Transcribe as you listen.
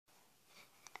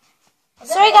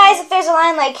Sorry guys if there's a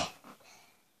line like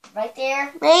right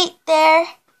there. Right there.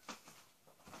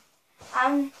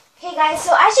 Okay guys,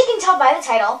 so as you can tell by the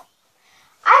title,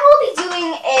 I will be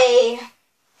doing a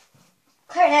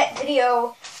clarinet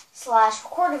video /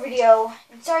 recorder video.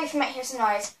 And sorry if you might hear some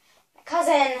noise. My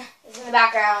cousin is in the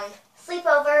background.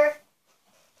 Sleepover.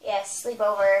 Yes,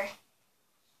 sleepover.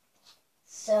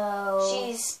 So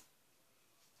She's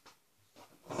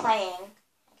playing,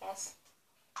 I guess.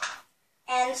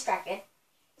 And distracted.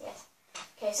 Yes.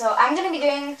 Okay, so I'm going to be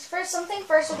doing something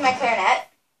first with my clarinet.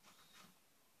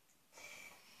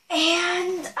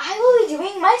 And I will be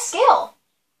doing my scale.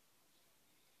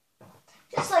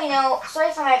 Just so you know, sorry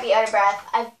if I might be out of breath.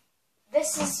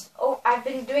 I've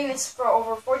been doing this for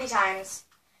over 40 times.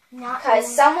 Because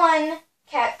someone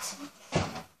kept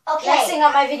messing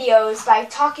up my videos by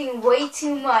talking way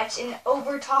too much and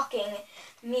over talking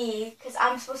me, because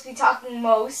I'm supposed to be talking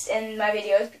most in my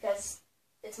videos because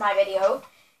it's my video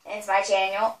and it's my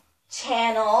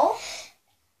channel.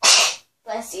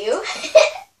 Bless you.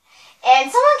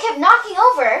 And someone kept knocking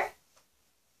over.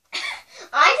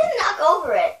 I didn't knock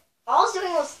over it. All I was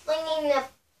doing was flinging the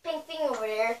pink thing over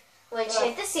there, which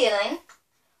hit the ceiling,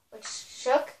 which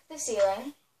shook the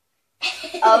ceiling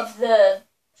of the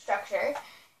structure,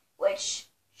 which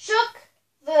shook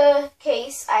the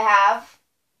case I have.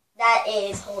 That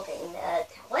is holding the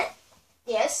tablet.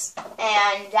 Yes,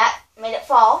 and that made it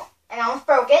fall, and I almost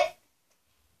broke it.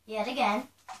 Yet again.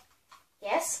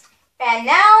 Yes, and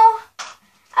now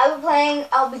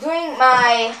I'll be doing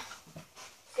my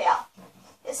scale.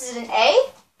 This is an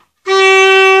A,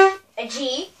 a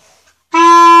G,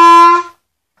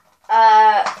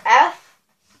 F,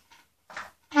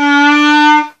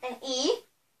 an E,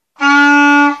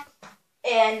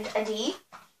 and a D,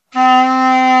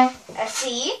 a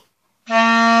C,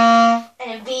 and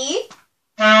a B,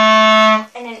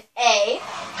 and an A.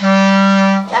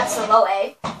 That's the low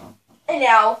A. And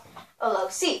now a low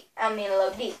C. I mean a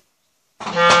low D.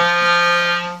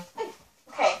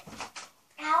 Okay.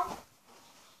 Ow.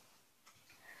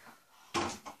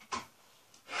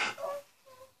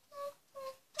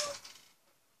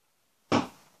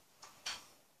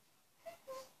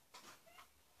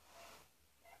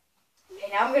 Okay,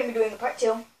 now I'm going to be doing the part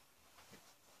 2.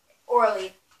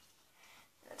 Orally.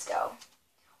 Let's go.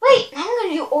 Wait, now I'm going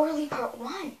to do orally part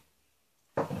 1.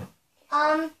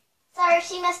 Sorry,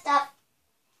 she messed up.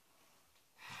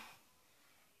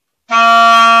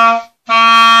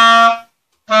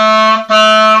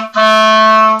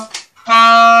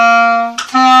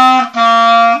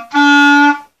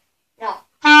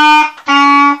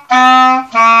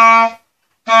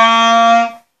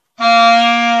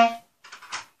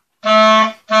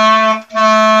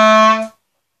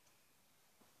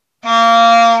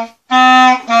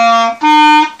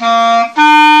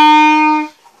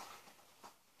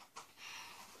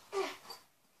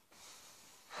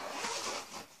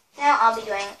 Now I'll be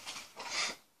doing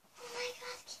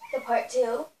the part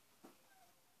 2.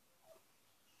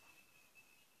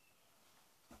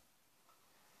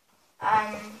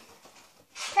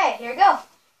 Okay, here we go.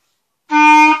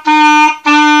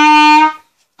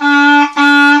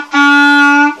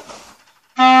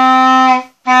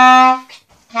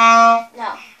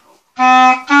 No.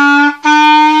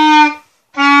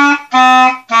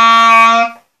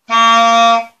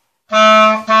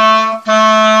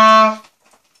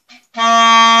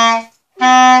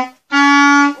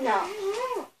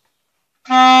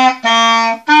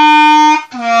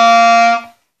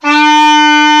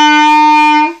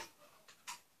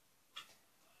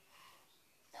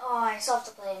 I still have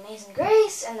to play Amazing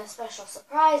Grace and the special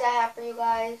surprise I have for you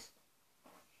guys.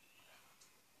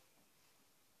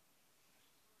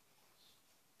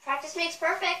 Practice makes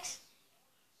perfect.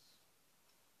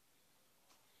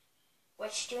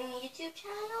 Which doing a YouTube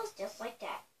channel is just like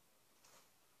that.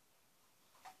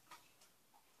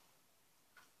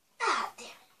 Ah, damn.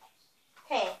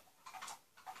 Okay.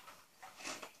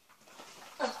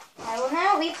 I will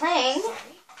now be playing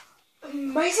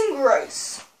Amazing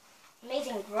Grace.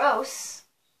 Amazing gross.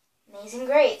 Amazing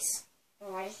Grace.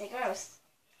 Why did you say gross?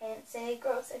 I didn't say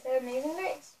gross, I said Amazing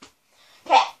Grace.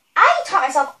 Okay, I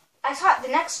taught the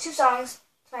next 2 songs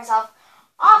to myself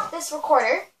off this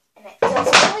recorder, and it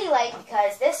feels really light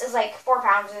because this is like 4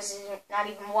 pounds, this is not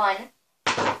even 1.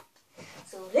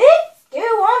 So let's go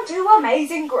on to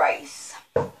Amazing Grace.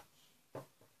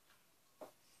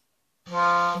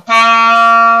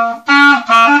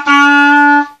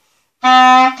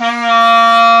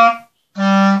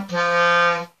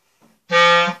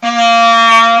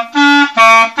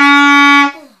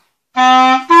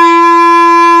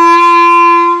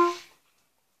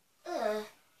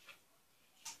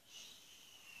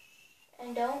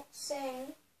 and don't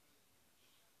sing.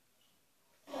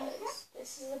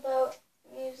 This is about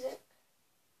music,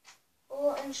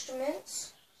 full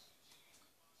instruments,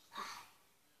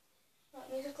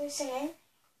 not musically singing.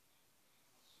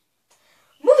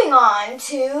 Moving on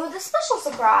to the special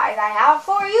surprise I have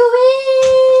for you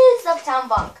is Uptown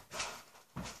Funk.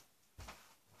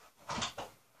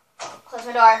 Close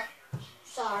my door.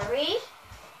 Sorry.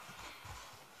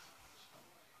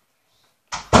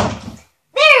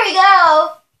 There we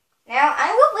go! Now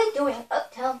I will be doing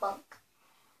Uptown Funk.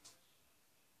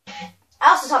 I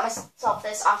also taught myself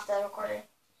this off the recorder.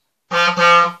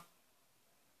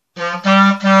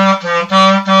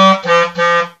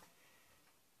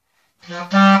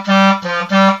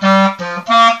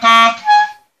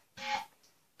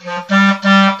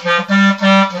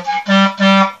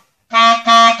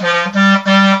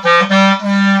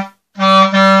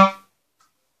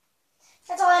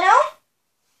 That's all I know.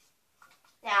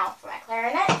 Now for my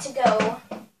clarinet to go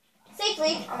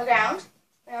safely on the ground.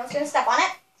 No one's going to step on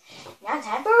it. Now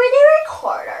time for the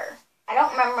recorder. I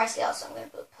don't remember my scale, so I'm going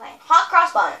to be playing Hot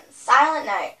Cross Buns, Silent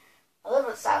Night, a little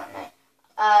bit of Silent Night,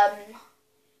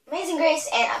 Amazing Grace,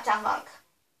 and Uptown Funk.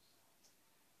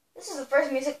 This is the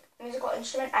first musical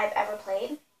instrument I've ever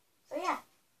played. So yeah.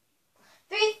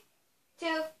 3,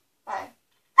 2, 1.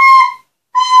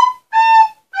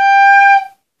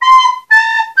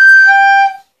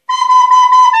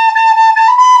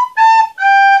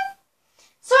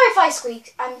 Sorry if I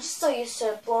squeaked. I'm just so used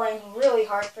to blowing really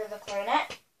hard for the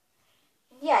clarinet.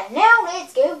 Yeah, now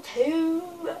let's go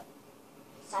to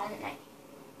Silent Night.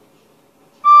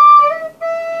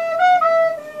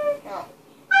 No.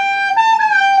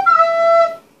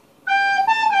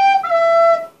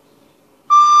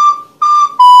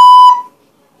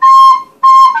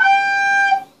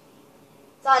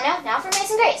 That's all I know. Now for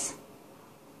Amazing Grace.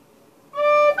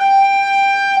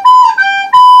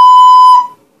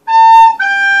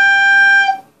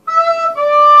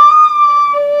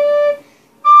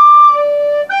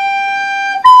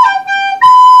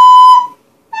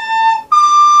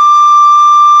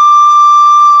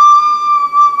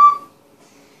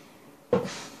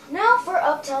 Now for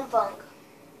Uptown Funk.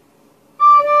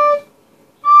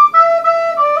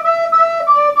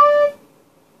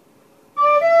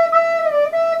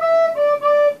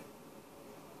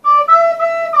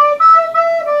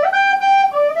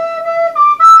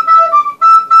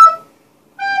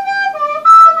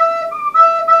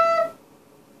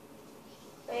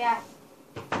 So yeah,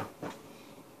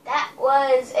 that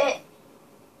was it.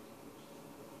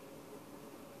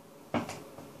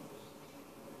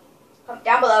 Comment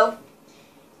down below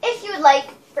if you would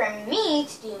like for me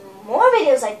to do more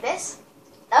videos like this.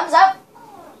 Thumbs up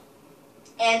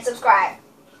and subscribe.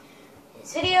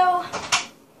 This video,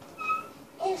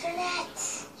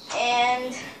 Internet.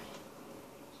 and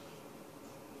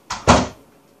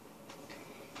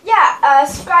yeah,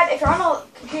 subscribe if you're on a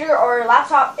computer or a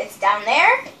laptop. It's down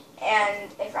there,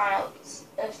 and if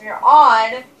you're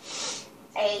on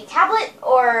a tablet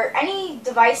or any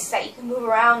device that you can move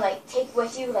around, like take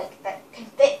with you, like that can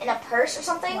fit in a purse or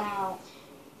something. Wow.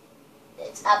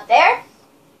 It's up there.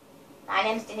 My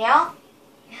name's Danielle.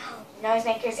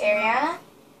 Noisemakers Ariana.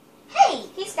 Hey,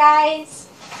 peace guys.